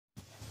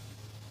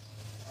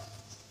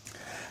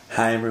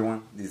Hi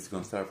everyone, this is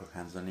Gonzalo from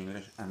Hands on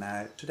English, and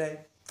today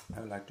I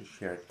would like to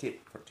share a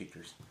tip for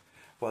teachers.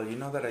 Well, you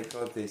know that I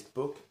got this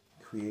book,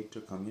 Create to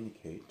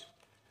Communicate.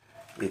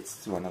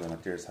 It's one of the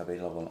materials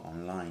available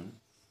online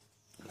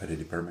by the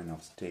Department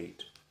of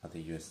State of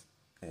the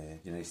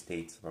United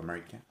States of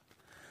America,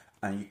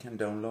 and you can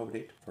download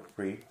it for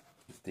free.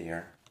 It's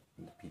there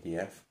in the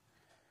PDF.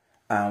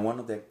 And one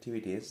of the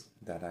activities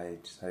that I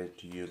decided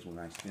to use with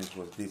my students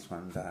was this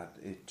one, that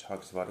it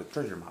talks about a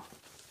treasure map.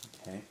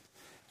 Okay.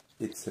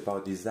 It's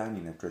about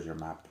designing a treasure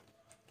map.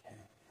 Okay.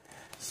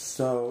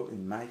 So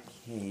in my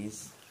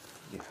case,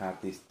 you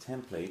have this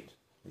template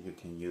that you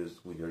can use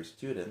with your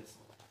students.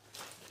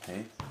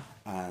 Okay.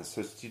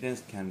 So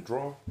students can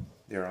draw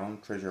their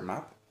own treasure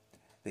map.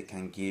 They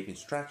can give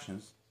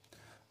instructions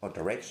or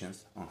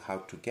directions on how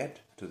to get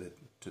to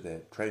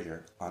the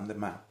treasure on the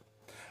map.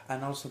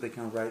 And also they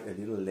can write a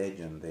little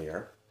legend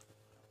there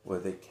where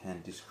they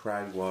can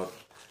describe what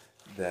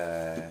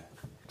the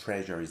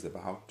treasure is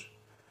about.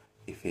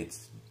 If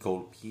it's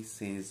gold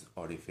pieces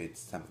or if it's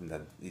something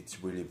that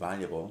it's really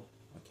valuable,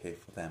 okay,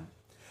 for them.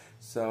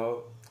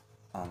 So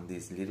on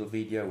this little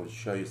video I will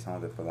show you some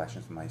of the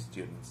productions of my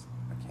students.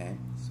 Okay,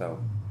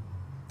 so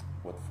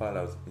what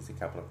follows is a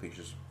couple of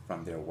pictures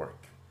from their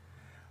work.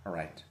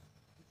 Alright,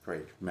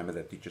 great. Remember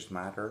that teachers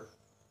matter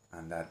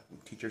and that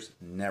teachers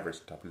never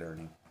stop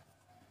learning.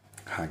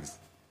 Hugs.